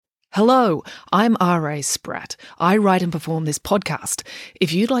Hello, I'm R.A. Spratt. I write and perform this podcast.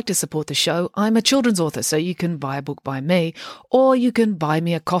 If you'd like to support the show, I'm a children's author, so you can buy a book by me, or you can buy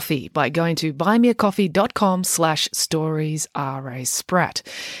me a coffee by going to buymeacoffee.com/storiesRASpratt.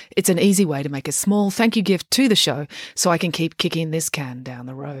 It's an easy way to make a small thank you gift to the show so I can keep kicking this can down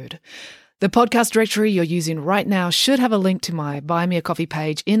the road. The podcast directory you're using right now should have a link to my Buy Me a Coffee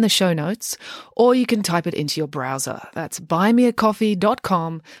page in the show notes, or you can type it into your browser. That's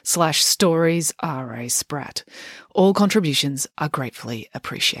buymeacoffee.com/storiesRASpratt. All contributions are gratefully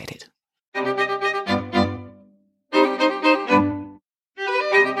appreciated.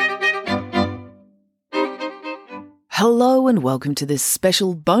 Hello and welcome to this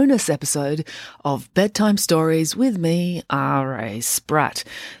special bonus episode of Bedtime Stories with me, R.A. Spratt.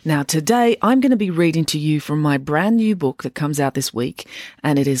 Now today I'm going to be reading to you from my brand new book that comes out this week,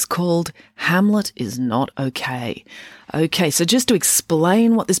 and it is called Hamlet is Not Okay. Okay, so just to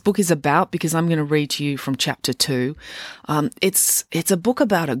explain what this book is about, because I'm going to read to you from chapter 2. It's a book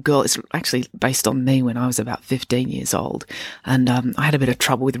about a girl. It's actually based on me when I was about 15 years old. And I had a bit of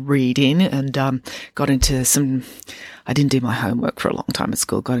trouble with reading and got into some... I didn't do my homework for a long time at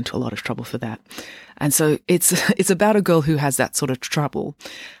school, got into a lot of trouble for that. And so it's about a girl who has that sort of trouble,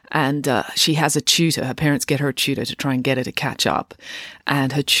 and she has a tutor. Her parents get her a tutor to try and get her to catch up,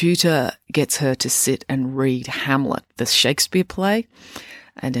 and her tutor gets her to sit and read Hamlet, the Shakespeare play.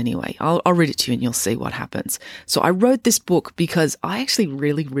 And anyway, I'll read it to you and you'll see what happens. So I wrote this book because I actually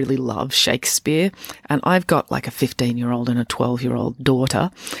really, really love Shakespeare, and I've got like a 15-year-old and a 12-year-old daughters,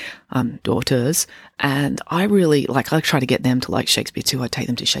 and I try to get them to like Shakespeare too. I take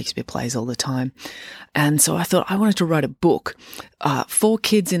them to Shakespeare plays all the time. And so I thought I wanted to write a book for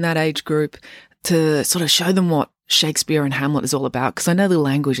kids in that age group to sort of show them what Shakespeare and Hamlet is all about, because I know the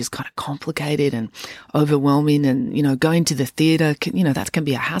language is kind of complicated and overwhelming, and, going to the theatre, that can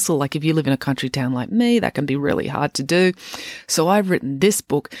be a hassle. Like if you live in a country town like me, that can be really hard to do. So I've written this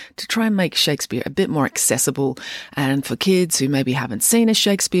book to try and make Shakespeare a bit more accessible. And for kids who maybe haven't seen a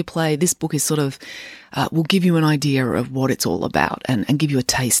Shakespeare play, this book is sort of, will give you an idea of what it's all about and give you a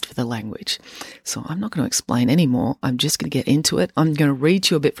taste for the language. So I'm not going to explain any more. I'm just going to get into it. I'm going to read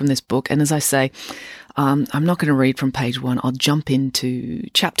you a bit from this book. And as I say, I'm not going to read from page 1. I'll jump into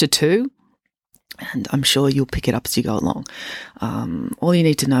chapter 2, and I'm sure you'll pick it up as you go along. All you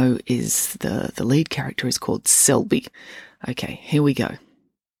need to know is the lead character is called Selby. Okay, here we go.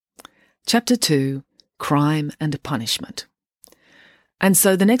 Chapter 2, Crime and Punishment. And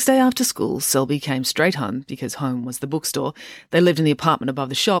so the next day after school, Selby came straight home, because home was the bookstore. They lived in the apartment above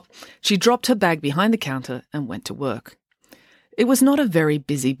the shop. She dropped her bag behind the counter and went to work. It was not a very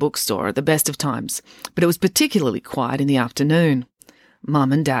busy bookstore at the best of times, but it was particularly quiet in the afternoon.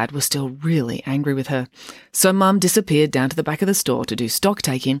 Mum and Dad were still really angry with her, so Mum disappeared down to the back of the store to do stock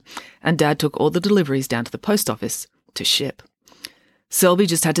taking, and Dad took all the deliveries down to the post office to ship. Selby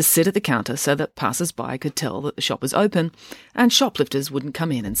just had to sit at the counter so that passers-by could tell that the shop was open, and shoplifters wouldn't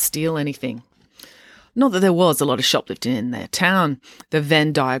come in and steal anything. Not that there was a lot of shoplifting in their town. The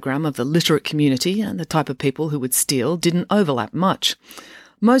Venn diagram of the literate community and the type of people who would steal didn't overlap much.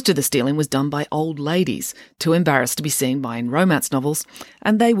 Most of the stealing was done by old ladies, too embarrassed to be seen by in romance novels,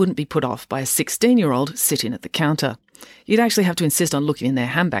 and they wouldn't be put off by a 16-year-old sitting at the counter. You'd actually have to insist on looking in their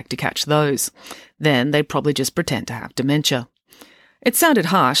handbag to catch those. Then they'd probably just pretend to have dementia. It sounded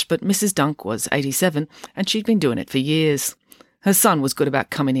harsh, but Mrs. Dunk was 87, and she'd been doing it for years. Her son was good about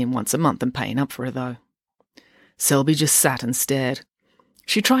coming in once a month and paying up for her, though. Selby just sat and stared.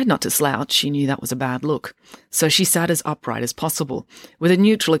 She tried not to slouch, she knew that was a bad look, so she sat as upright as possible, with a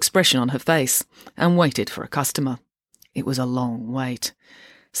neutral expression on her face, and waited for a customer. It was a long wait.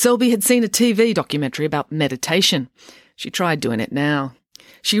 Selby had seen a TV documentary about meditation. She tried doing it now.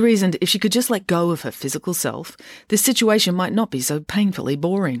 She reasoned if she could just let go of her physical self, this situation might not be so painfully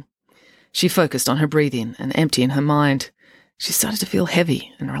boring. She focused on her breathing and emptying her mind. She started to feel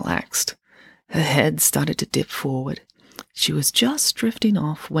heavy and relaxed. Her head started to dip forward. She was just drifting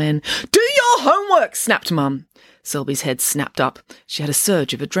off when... "Do your homework!" snapped Mum. Selby's head snapped up. She had a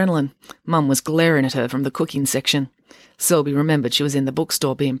surge of adrenaline. Mum was glaring at her from the cooking section. Selby remembered she was in the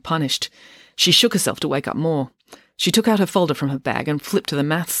bookstore being punished. She shook herself to wake up more. She took out her folder from her bag and flipped to the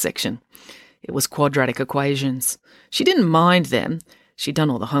maths section. It was quadratic equations. She didn't mind them. She'd done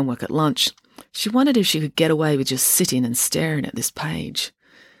all the homework at lunch. She wondered if she could get away with just sitting and staring at this page.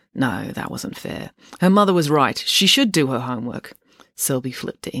 No, that wasn't fair. Her mother was right. She should do her homework. Selby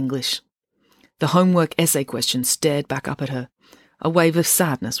flipped to English. The homework essay question stared back up at her. A wave of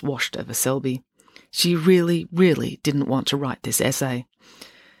sadness washed over Selby. She really, really didn't want to write this essay.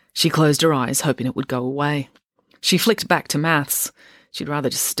 She closed her eyes, hoping it would go away. She flicked back to maths. She'd rather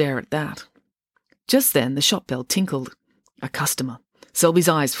just stare at that. Just then the shop bell tinkled. A customer. Selby's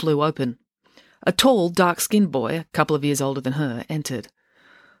eyes flew open. A tall, dark-skinned boy, a couple of years older than her, entered.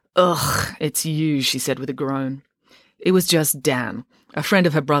 "Ugh, it's you," she said with a groan. It was just Dan, a friend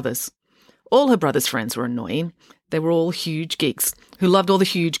of her brother's. All her brother's friends were annoying. They were all huge geeks who loved all the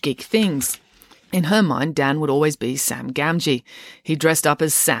huge geek things. In her mind, Dan would always be Sam Gamgee. He dressed up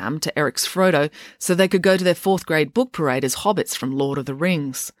as Sam to Eric's Frodo so they could go to their 4th grade book parade as hobbits from Lord of the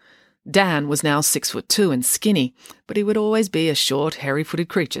Rings. Dan was now 6'2" and skinny, but he would always be a short, hairy-footed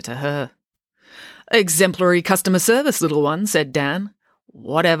creature to her. "Exemplary customer service, little one," said Dan.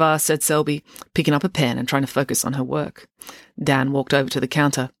 "Whatever," said Selby, picking up a pen and trying to focus on her work. Dan walked over to the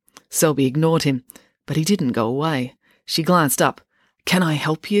counter. Selby ignored him, but he didn't go away. She glanced up. "Can I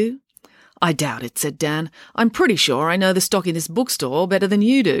help you?" "I doubt it," said Dan. "I'm pretty sure I know the stock in this bookstore better than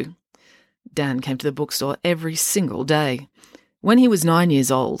you do." Dan came to the bookstore every single day. When he was 9 years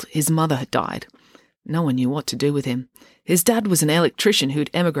old, his mother had died. No one knew what to do with him. His dad was an electrician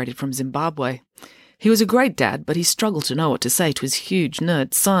who'd emigrated from Zimbabwe. He was a great dad, but he struggled to know what to say to his huge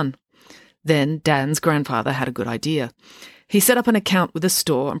nerd son. Then Dan's grandfather had a good idea. He set up an account with the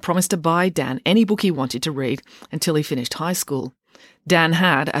store and promised to buy Dan any book he wanted to read until he finished high school. Dan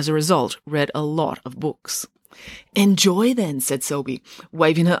had, as a result, read a lot of books. "Enjoy then," said Selby,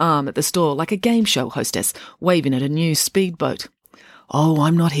 waving her arm at the store like a game show hostess waving at a new speedboat. "Oh,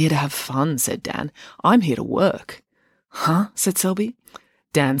 I'm not here to have fun," said Dan. "I'm here to work." "Huh?" said Selby.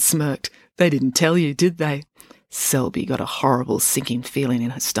 Dan smirked. "They didn't tell you, did they?" Selby got a horrible sinking feeling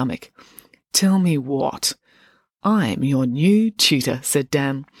in her stomach. "Tell me what?" "I'm your new tutor," said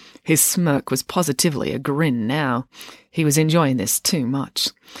Dan. His smirk was positively a grin now. He was enjoying this too much.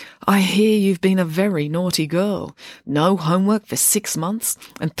 "I hear you've been a very naughty girl. No homework for 6 months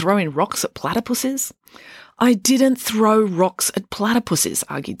and throwing rocks at platypuses?" "I didn't throw rocks at platypuses,"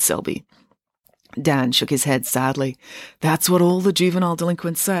 argued Selby. Dan shook his head sadly. "That's what all the juvenile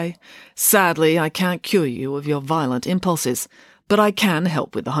delinquents say. Sadly, I can't cure you of your violent impulses, but I can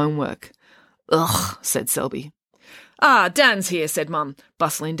help with the homework." "Ugh," said Selby. "Ah, Dan's here," said Mum,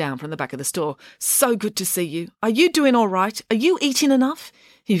 bustling down from the back of the store. "So good to see you. Are you doing all right? Are you eating enough?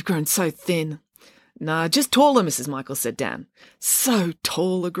 You've grown so thin." "Nah, just taller, Mrs. Michaels," said Dan. "So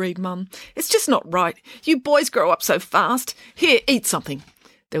tall," agreed Mum. "It's just not right. You boys grow up so fast. Here, eat something."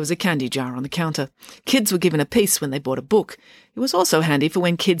 There was a candy jar on the counter. Kids were given a piece when they bought a book. It was also handy for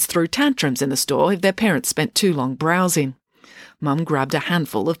when kids threw tantrums in the store if their parents spent too long browsing. Mum grabbed a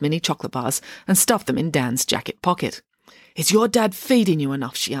handful of mini chocolate bars and stuffed them in Dan's jacket pocket. "Is your dad feeding you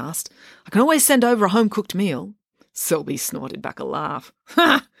enough?" she asked. "I can always send over a home-cooked meal." Selby snorted back a laugh.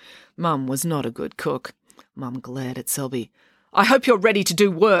 "Ha! Mum was not a good cook." Mum glared at Selby. "I hope you're ready to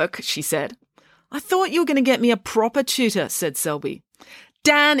do work," she said. "I thought you were going to get me a proper tutor," said Selby.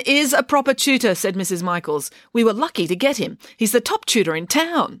 "Dan is a proper tutor," said Mrs. Michaels. "We were lucky to get him. He's the top tutor in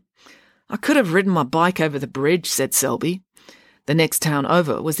town." "I could have ridden my bike over the bridge," said Selby. The next town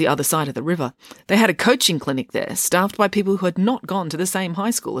over was the other side of the river. They had a coaching clinic there, staffed by people who had not gone to the same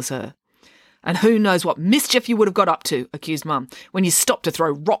high school as her. "And who knows what mischief you would have got up to," accused Mum, "when you stopped to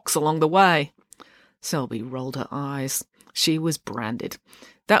throw rocks along the way." Selby rolled her eyes. She was branded.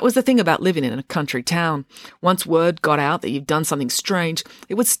 That was the thing about living in a country town. Once word got out that you've done something strange,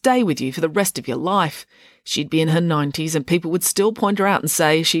 it would stay with you for the rest of your life. She'd be in her 90s and people would still point her out and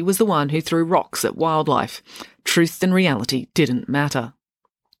say she was the one who threw rocks at wildlife. Truth and reality didn't matter.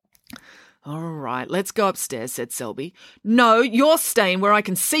 "All right, let's go upstairs," said Selby. "No, you're staying where I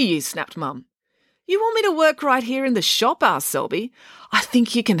can see you," snapped Mum. "You want me to work right here in the shop?" asked Selby. "I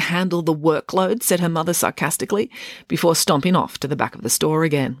think you can handle the workload," said her mother sarcastically, before stomping off to the back of the store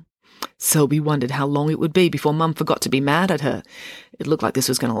again. Selby wondered how long it would be before Mum forgot to be mad at her. It looked like this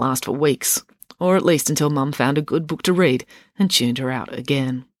was going to last for weeks, or at least until Mum found a good book to read and tuned her out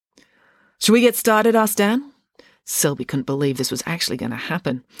again. "Shall we get started?" asked Dan. Selby couldn't believe this was actually going to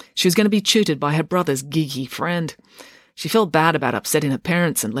happen. She was going to be tutored by her brother's geeky friend. She felt bad about upsetting her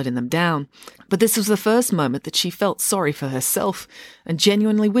parents and letting them down, but this was the first moment that she felt sorry for herself and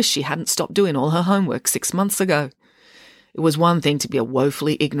genuinely wished she hadn't stopped doing all her homework 6 months ago. It was one thing to be a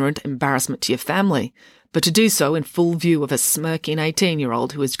woefully ignorant embarrassment to your family, but to do so in full view of a smirking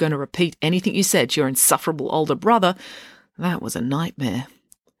 18-year-old who was going to repeat anything you said to your insufferable older brother, that was a nightmare.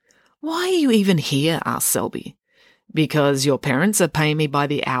 "Why are you even here?" asked Selby. "Because your parents are paying me by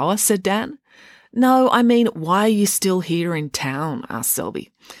the hour," said Dan. "No, I mean, why are you still here in town?" asked Selby.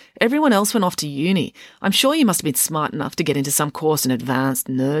 "Everyone else went off to uni. I'm sure you must have been smart enough to get into some course in advanced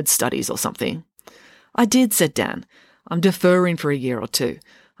nerd studies or something." "I did," said Dan. "I'm deferring for a year or two.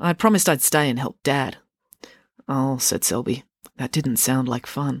 I promised I'd stay and help Dad." "Oh," said Selby. That didn't sound like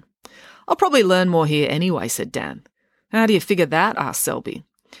fun. I'll probably learn more here anyway, said Dan. How do you figure that? Asked Selby.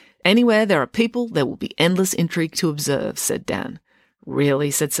 Anywhere there are people, there will be endless intrigue to observe, said Dan. Really?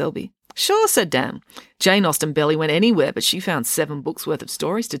 Said Selby. Sure, said Dan. Jane Austen barely went anywhere, but she found 7 books worth of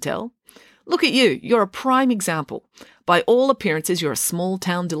stories to tell. Look at you. You're a prime example. By all appearances, you're a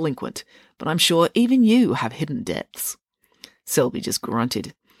small-town delinquent, but I'm sure even you have hidden depths. Selby just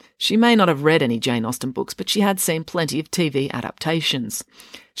grunted. She may not have read any Jane Austen books, but she had seen plenty of TV adaptations.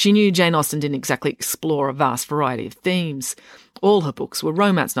 She knew Jane Austen didn't exactly explore a vast variety of themes. All her books were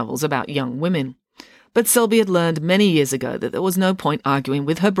romance novels about young women. But Selby had learned many years ago that there was no point arguing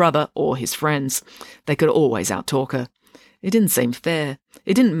with her brother or his friends. They could always outtalk her. It didn't seem fair.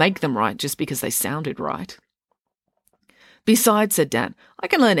 It didn't make them right just because they sounded right. Besides, said Dan, I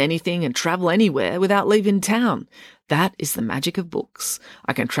can learn anything and travel anywhere without leaving town. That is the magic of books.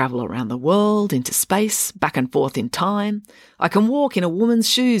 I can travel around the world, into space, back and forth in time. I can walk in a woman's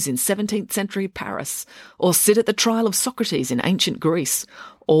shoes in 17th century Paris, or sit at the trial of Socrates in ancient Greece,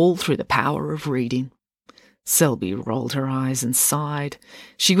 all through the power of reading. Selby rolled her eyes and sighed.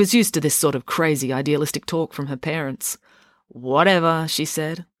 She was used to this sort of crazy, idealistic talk from her parents. Whatever, she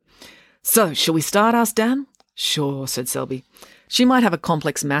said. So, shall we start? Asked Dan. Sure, said Selby. She might have a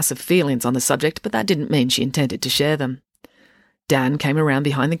complex mass of feelings on the subject, but that didn't mean she intended to share them. Dan came around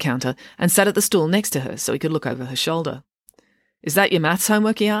behind the counter and sat at the stool next to her so he could look over her shoulder. Is that your maths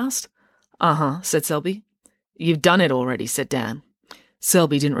homework? He asked. Uh-huh, said Selby. You've done it already, said Dan.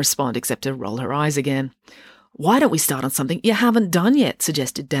 Selby didn't respond except to roll her eyes again. Why don't we start on something you haven't done yet,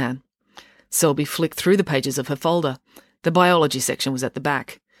 suggested Dan. Selby flicked through the pages of her folder. The biology section was at the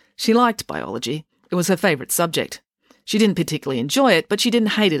back. She liked biology. It was her favourite subject. She didn't particularly enjoy it, but she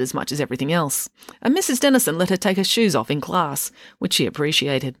didn't hate it as much as everything else. And Mrs. Dennison let her take her shoes off in class, which she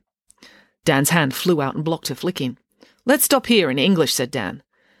appreciated. Dan's hand flew out and blocked her flicking. Let's stop here in English, said Dan.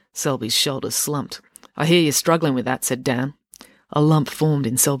 Selby's shoulders slumped. I hear you're struggling with that, said Dan. A lump formed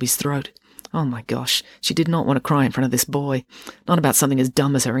in Selby's throat. Oh my gosh, she did not want to cry in front of this boy. Not about something as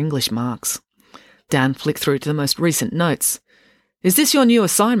dumb as her English marks. Dan flicked through to the most recent notes. Is this your new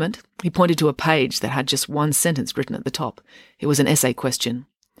assignment? He pointed to a page that had just one sentence written at the top. It was an essay question.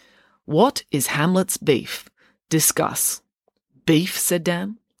 What is Hamlet's beef? Discuss. Beef, said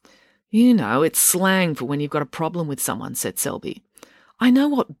Dan. You know, it's slang for when you've got a problem with someone, said Selby. I know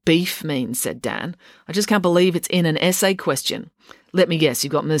what beef means, said Dan. I just can't believe it's in an essay question. Let me guess,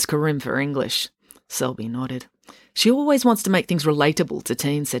 you've got Ms. Karim for English. Selby nodded. She always wants to make things relatable to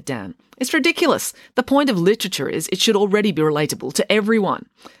teens, said Dan. It's ridiculous. The point of literature is it should already be relatable to everyone.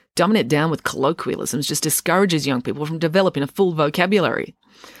 Dumbing it down with colloquialisms just discourages young people from developing a full vocabulary.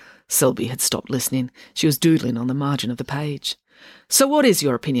 Selby had stopped listening. She was doodling on the margin of the page. So what is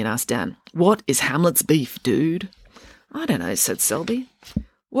your opinion? Asked Dan. What is Hamlet's beef, dude? I don't know, said Selby.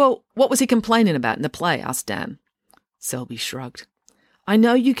 Well, what was he complaining about in the play? Asked Dan. Selby shrugged. I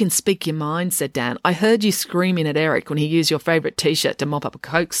know you can speak your mind, said Dan. I heard you screaming at Eric when he used your favourite T-shirt to mop up a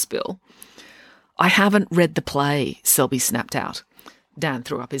Coke spill. I haven't read the play, Selby snapped out. Dan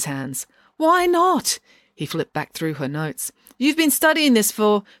threw up his hands. Why not? He flipped back through her notes. You've been studying this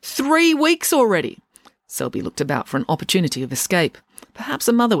for 3 weeks already. Selby looked about for an opportunity of escape. Perhaps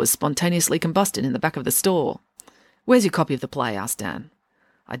a mother was spontaneously combusted in the back of the store. Where's your copy of the play? Asked Dan.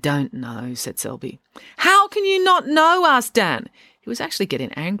 I don't know, said Selby. How can you not know? Asked Dan. He was actually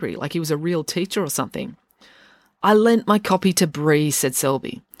getting angry, like he was a real teacher or something. I lent my copy to Bree, said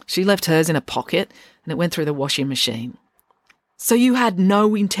Selby. She left hers in a pocket, and it went through the washing machine. So you had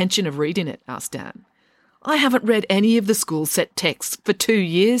no intention of reading it? Asked Dan. I haven't read any of the school set texts for 2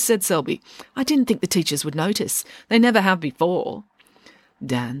 years, said Selby. I didn't think the teachers would notice. They never have before.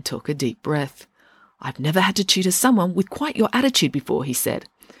 Dan took a deep breath. I've never had to tutor someone with quite your attitude before, he said.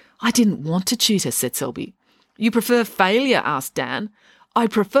 I didn't want to tutor, said Selby. You prefer failure? Asked Dan. I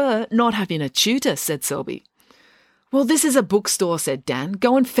prefer not having a tutor, said Selby. Well, this is a bookstore, said Dan.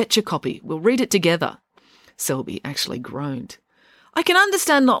 Go and fetch a copy. We'll read it together. Selby actually groaned. I can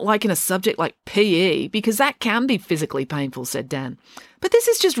understand not liking a subject like PE because that can be physically painful, said Dan. But this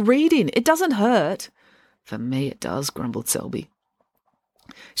is just reading. It doesn't hurt. For me it does, grumbled Selby.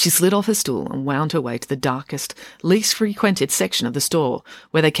 She slid off her stool and wound her way to the darkest, least frequented section of the store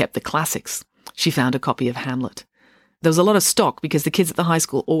where they kept the classics. She found a copy of Hamlet. There was a lot of stock because the kids at the high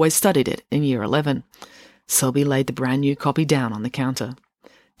school always studied it in Year 11. Selby laid the brand new copy down on the counter.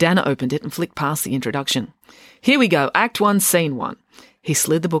 Dan opened it and flicked past the introduction. Here we go, Act 1, Scene 1. He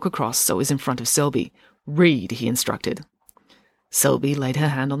slid the book across so it was in front of Selby. Read, he instructed. Selby laid her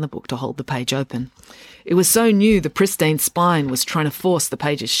hand on the book to hold the page open. It was so new the pristine spine was trying to force the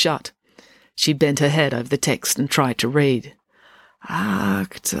pages shut. She bent her head over the text and tried to read.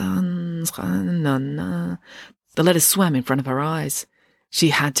 The letters swam in front of her eyes. She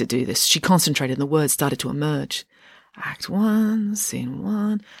had to do this. She concentrated and the words started to emerge. Act 1, Scene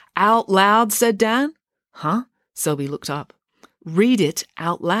 1. Out loud, said Dan. Huh? Selby looked up. Read it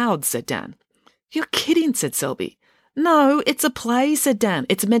out loud, said Dan. You're kidding, said Selby. No, it's a play, said Dan.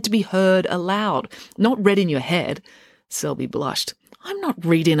 It's meant to be heard aloud, not read in your head. Selby blushed. I'm not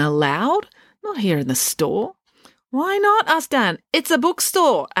reading aloud. Not here in the store. Why not? Asked Dan. It's a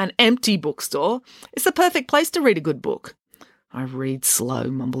bookstore, an empty bookstore. It's the perfect place to read a good book. I read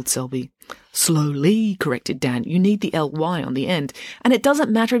slow, mumbled Selby. Slowly, corrected Dan. You need the ly on the end. And it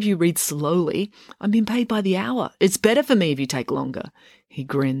doesn't matter if you read slowly. I'm being paid by the hour. It's better for me if you take longer. He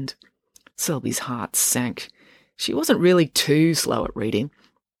grinned. Selby's heart sank. She wasn't really too slow at reading,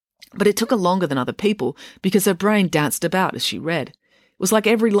 but it took her longer than other people because her brain danced about as she read. It was like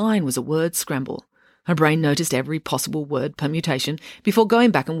every line was a word scramble. Her brain noticed every possible word permutation before going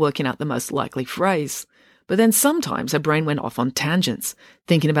back and working out the most likely phrase. But then sometimes her brain went off on tangents,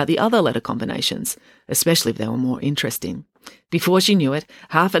 thinking about the other letter combinations, especially if they were more interesting. Before she knew it,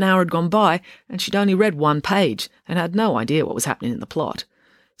 half an hour had gone by and she'd only read one page and had no idea what was happening in the plot.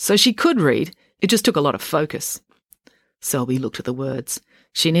 So she could read, it just took a lot of focus. Selby looked at the words.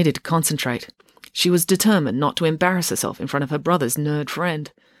 She needed to concentrate. She was determined not to embarrass herself in front of her brother's nerd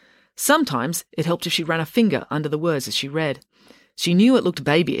friend. Sometimes it helped if she ran a finger under the words as she read. She knew it looked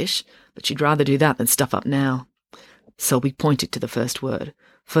babyish, but she'd rather do that than stuff up now. Selby pointed to the first word,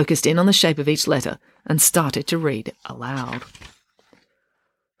 focused in on the shape of each letter, and started to read aloud.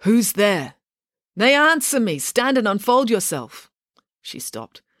 Who's there? Nay, answer me. Stand and unfold yourself. She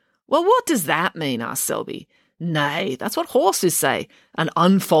stopped. Well, what does that mean? Asked Selby. Nay, that's what horses say. And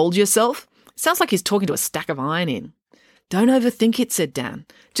unfold yourself? Sounds like he's talking to a stack of iron. Don't overthink it, said Dan.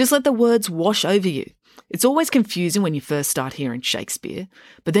 Just let the words wash over you. It's always confusing when you first start hearing Shakespeare,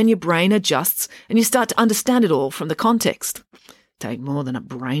 but then your brain adjusts and you start to understand it all from the context. Take more than a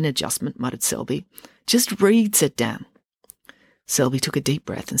brain adjustment, muttered Selby. Just read, said Dan. Selby took a deep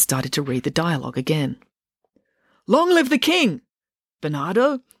breath and started to read the dialogue again. Long live the king!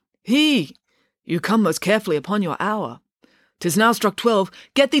 Bernardo? He! You come most carefully upon your hour. 'Tis now struck 12.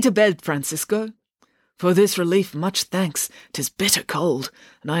 Get thee to bed, Francisco. For this relief much thanks. 'Tis bitter cold,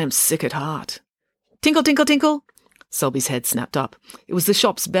 and I am sick at heart. Tinkle, tinkle, tinkle. Selby's head snapped up. It was the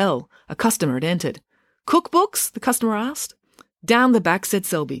shop's bell. A customer had entered. Cookbooks? The customer asked. Down the back, said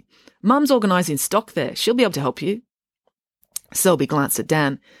Selby. Mum's organising stock there. She'll be able to help you. Selby glanced at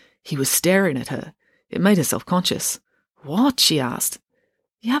Dan. He was staring at her. It made her self-conscious. What? She asked.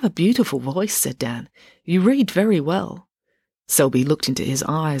 You have a beautiful voice, said Dan. You read very well. Selby looked into his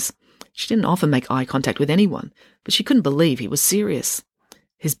eyes. She didn't often make eye contact with anyone, but she couldn't believe he was serious.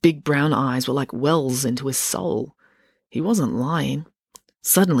 His big brown eyes were like wells into his soul. He wasn't lying.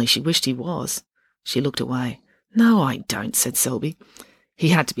 Suddenly she wished he was. She looked away. No, I don't, said Selby. He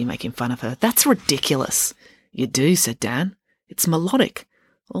had to be making fun of her. That's ridiculous. You do, said Dan. It's melodic,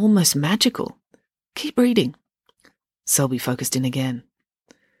 almost magical. Keep reading. Selby focused in again.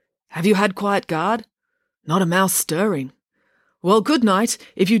 Have you had quiet guard? Not a mouse stirring. Well, good night.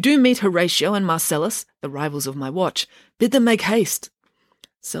 If you do meet Horatio and Marcellus, the rivals of my watch, bid them make haste.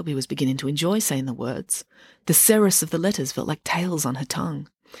 Selby was beginning to enjoy saying the words. The serifs of the letters felt like tails on her tongue.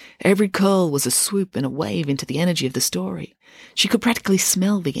 Every curl was a swoop and a wave into the energy of the story. She could practically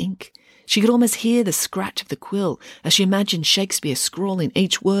smell the ink. She could almost hear the scratch of the quill as she imagined Shakespeare scrawling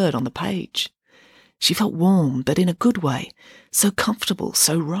each word on the page. She felt warm, but in a good way, so comfortable,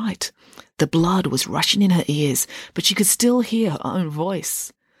 so right. The blood was rushing in her ears, but she could still hear her own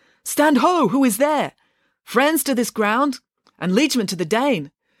voice. Stand ho! Who is there? Friends to this ground, and liegemen to the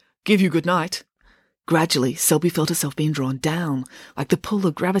Dane. Give you good night. Gradually, Selby felt herself being drawn down, like the pull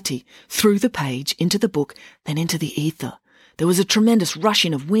of gravity, through the page, into the book, then into the ether. There was a tremendous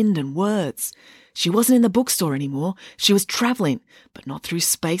rushing of wind and words. She wasn't in the bookstore anymore. She was travelling, but not through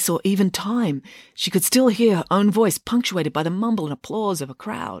space or even time. She could still hear her own voice punctuated by the mumble and applause of a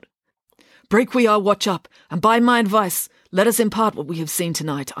crowd. Break we our watch up, and by my advice, let us impart what we have seen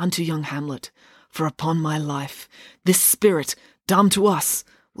tonight unto young Hamlet. For upon my life, this spirit, dumb to us,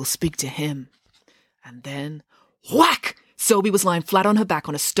 will speak to him. And then, whack! Selby was lying flat on her back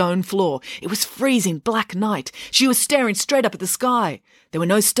on a stone floor. It was freezing black night. She was staring straight up at the sky. There were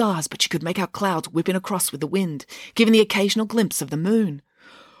no stars, but she could make out clouds whipping across with the wind, giving the occasional glimpse of the moon.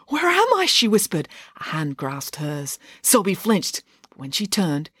 Where am I? She whispered. A hand grasped hers. Selby flinched. But when she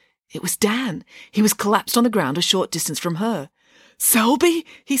turned, it was Dan. He was collapsed on the ground a short distance from her. Selby,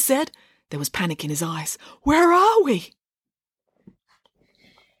 he said. There was panic in his eyes. Where are we?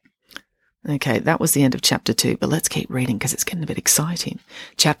 Okay, that was the end of chapter 2, but let's keep reading because it's getting a bit exciting.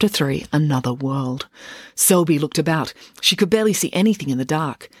 Chapter 3, Another World. Selby looked about. She could barely see anything in the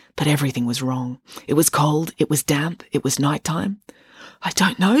dark, but everything was wrong. It was cold, it was damp, it was nighttime. I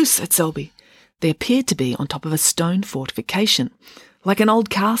don't know, said Selby. They appeared to be on top of a stone fortification, like an old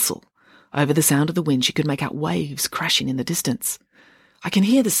castle. Over the sound of the wind, she could make out waves crashing in the distance. I can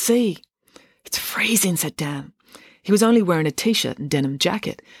hear the sea. It's freezing, said Dan. He was only wearing a t-shirt and denim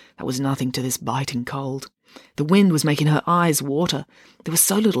jacket. That was nothing to this biting cold. The wind was making her eyes water. There was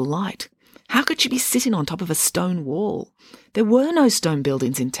so little light. How could she be sitting on top of a stone wall? There were no stone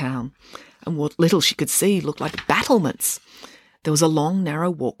buildings in town, and what little she could see looked like battlements. There was a long, narrow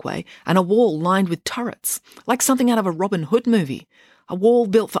walkway and a wall lined with turrets, like something out of a Robin Hood movie, a wall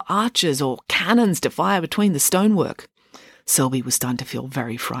built for archers or cannons to fire between the stonework. Selby was starting to feel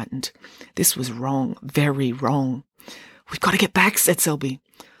very frightened. This was wrong, very wrong. We've got to get back, said Selby.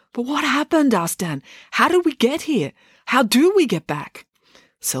 But what happened? Asked Dan. How did we get here? How do we get back?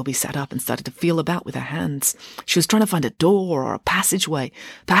 Selby sat up and started to feel about with her hands. She was trying to find a door or a passageway,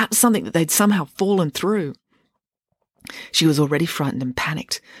 perhaps something that they'd somehow fallen through. She was already frightened and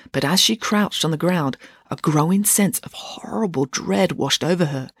panicked, but as she crouched on the ground, a growing sense of horrible dread washed over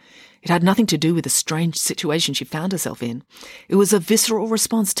her. It had nothing to do with the strange situation she found herself in. It was a visceral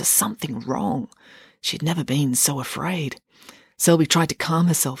response to something wrong. She had never been so afraid. Selby tried to calm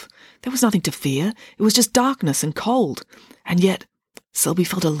herself. There was nothing to fear. It was just darkness and cold. And yet, Selby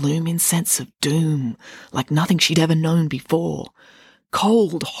felt a looming sense of doom, like nothing she'd ever known before.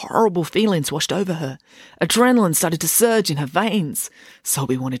 Cold, horrible feelings washed over her. Adrenaline started to surge in her veins.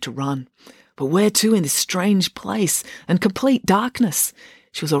 Selby wanted to run. But where to in this strange place and complete darkness?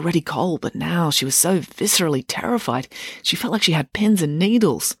 She was already cold, but now she was so viscerally terrified. She felt like she had pins and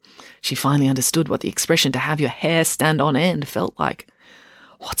needles. She finally understood what the expression "to have your hair stand on end" felt like.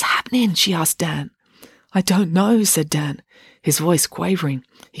 What's happening? She asked Dan. I don't know, said Dan, his voice quavering.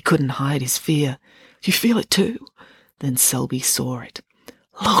 He couldn't hide his fear. You feel it too? Then Selby saw it.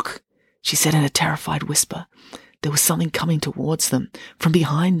 Look, she said in a terrified whisper. There was something coming towards them, from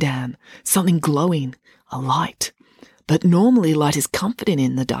behind Dan, something glowing, a light. But normally light is comforting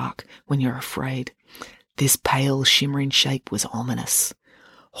in the dark when you're afraid. This pale, shimmering shape was ominous.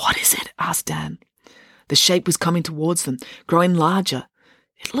 What is it? Asked Dan. The shape was coming towards them, growing larger.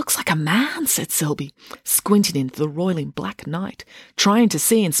 It looks like a man, said Selby, squinting into the roiling black night, trying to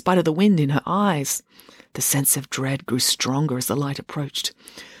see in spite of the wind in her eyes. The sense of dread grew stronger as the light approached.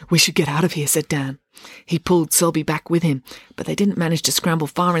 We should get out of here, said Dan. He pulled Selby back with him, but they didn't manage to scramble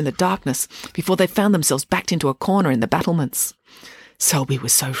far in the darkness before they found themselves backed into a corner in the battlements. Selby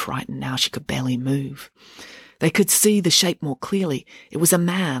was so frightened now she could barely move. They could see the shape more clearly. It was a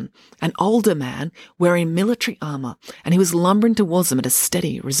man, an older man, wearing military armour, and he was lumbering towards them at a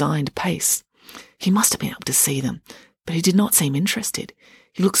steady, resigned pace. He must have been able to see them, but he did not seem interested.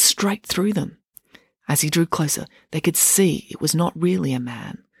 He looked straight through them. As he drew closer, they could see it was not really a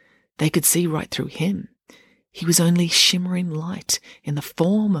man. They could see right through him. He was only shimmering light in the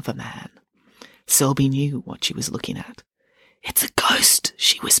form of a man. Selby knew what she was looking at. It's a ghost,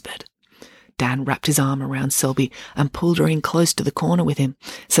 she whispered. Dan wrapped his arm around Selby and pulled her in close to the corner with him,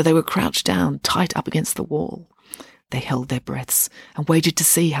 so they were crouched down tight up against the wall. They held their breaths and waited to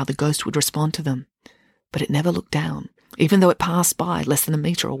see how the ghost would respond to them. But it never looked down, even though it passed by less than a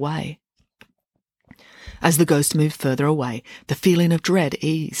metre away. As the ghost moved further away, the feeling of dread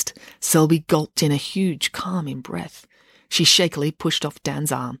eased. Selby gulped in a huge, calming breath. She shakily pushed off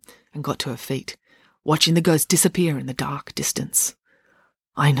Dan's arm and got to her feet, watching the ghost disappear in the dark distance.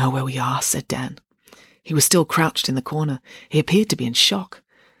 I know where we are, said Dan. He was still crouched in the corner. He appeared to be in shock.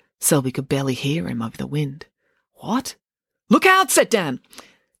 Selby could barely hear him over the wind. What? Look out, said Dan.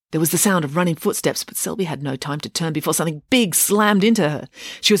 There was the sound of running footsteps, but Selby had no time to turn before something big slammed into her.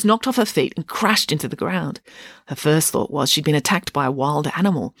 She was knocked off her feet and crashed into the ground. Her first thought was she'd been attacked by a wild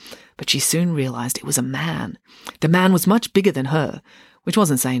animal, but she soon realised it was a man. The man was much bigger than her, which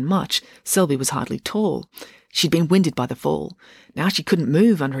wasn't saying much. Selby was hardly tall. She'd been winded by the fall. Now she couldn't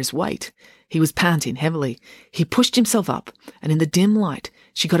move under his weight. He was panting heavily. He pushed himself up, and in the dim light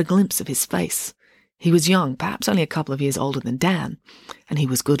she got a glimpse of his face. He was young, perhaps only a couple of years older than Dan, and he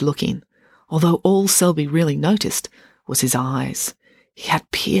was good-looking, although all Selby really noticed was his eyes. He had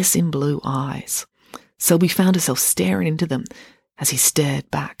piercing blue eyes. Selby found herself staring into them as he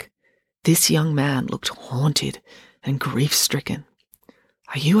stared back. This young man looked haunted and grief-stricken.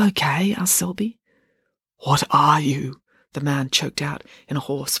 Are you okay? Asked Selby. What are you? The man choked out in a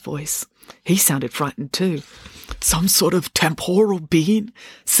hoarse voice. He sounded frightened too. Some sort of temporal being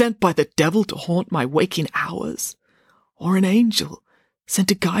sent by the devil to haunt my waking hours? Or an angel sent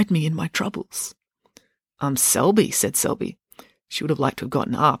to guide me in my troubles. Selby, said Selby. She would have liked to have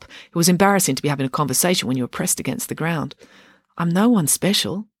gotten up. It was embarrassing to be having a conversation when you were pressed against the ground. I'm no one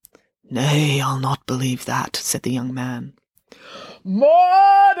special. Nay, I'll not believe that, said the young man. Murder!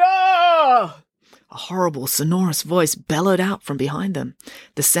 A horrible, sonorous voice bellowed out from behind them.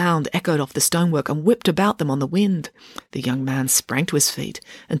 The sound echoed off the stonework and whipped about them on the wind. The young man sprang to his feet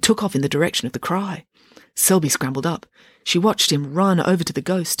and took off in the direction of the cry. Selby scrambled up. She watched him run over to the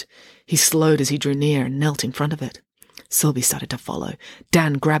ghost. He slowed as he drew near and knelt in front of it. Selby started to follow.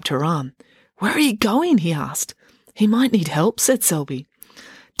 Dan grabbed her arm. Where are you going? He asked. He might need help, said Selby.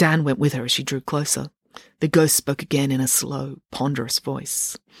 Dan went with her as she drew closer. The ghost spoke again in a slow, ponderous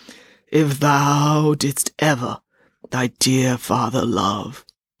voice. If thou didst ever thy dear father love.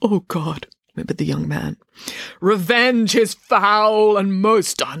 Oh, God, whimpered the young man. Revenge his foul and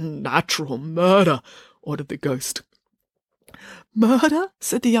most unnatural murder, ordered the ghost. Murder?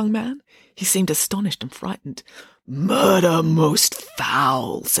 Said the young man. He seemed astonished and frightened. Murder most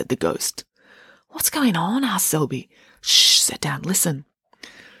foul, said the ghost. What's going on? Asked Selby. Shh, said Dan, listen.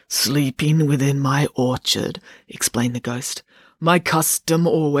 Sleeping within my orchard, explained the ghost. My custom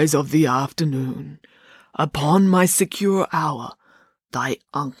always of the afternoon. Upon my secure hour, thy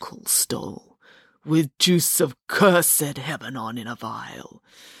uncle stole, with juice of cursed Hebanon in a vial,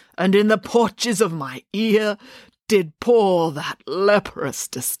 and in the porches of my ear did pour that leprous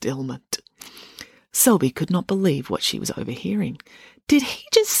distilment. Selby could not believe what she was overhearing. Did he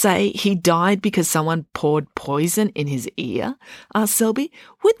just say he died because someone poured poison in his ear? Asked Selby.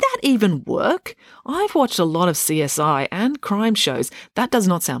 Would that even work? I've watched a lot of CSI and crime shows. That does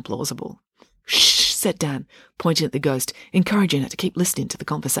not sound plausible. Shh, said Dan, pointing at the ghost, encouraging her to keep listening to the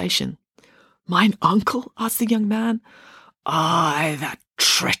conversation. Mine uncle? Asked the young man. Aye, that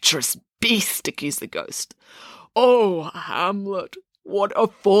treacherous beast, accused the ghost. Oh, Hamlet, what a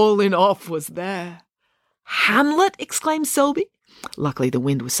falling off was there. Hamlet? Exclaimed Selby. Luckily, the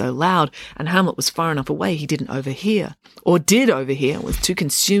wind was so loud, and Hamlet was far enough away he didn't overhear, or did overhear, and was too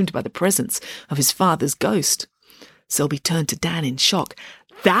consumed by the presence of his father's ghost. Selby turned to Dan in shock.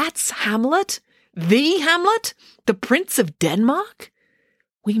 That's Hamlet? The Hamlet? The Prince of Denmark?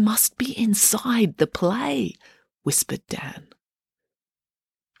 We must be inside the play, whispered Dan.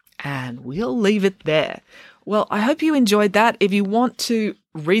 And we'll leave it there. Well, I hope you enjoyed that. If you want to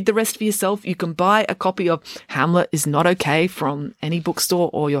read the rest for yourself, you can buy a copy of Hamlet is Not Okay from any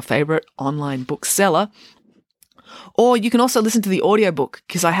bookstore or your favorite online bookseller. Or you can also listen to the audiobook,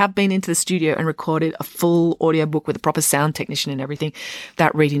 because I have been into the studio and recorded a full audiobook with a proper sound technician and everything.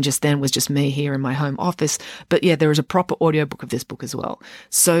 That reading just then was just me here in my home office. But yeah, there is a proper audiobook of this book as well.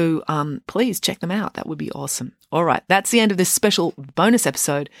 So please check them out. That would be awesome. All right, that's the end of this special bonus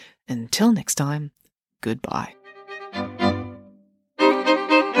episode. Until next time, goodbye.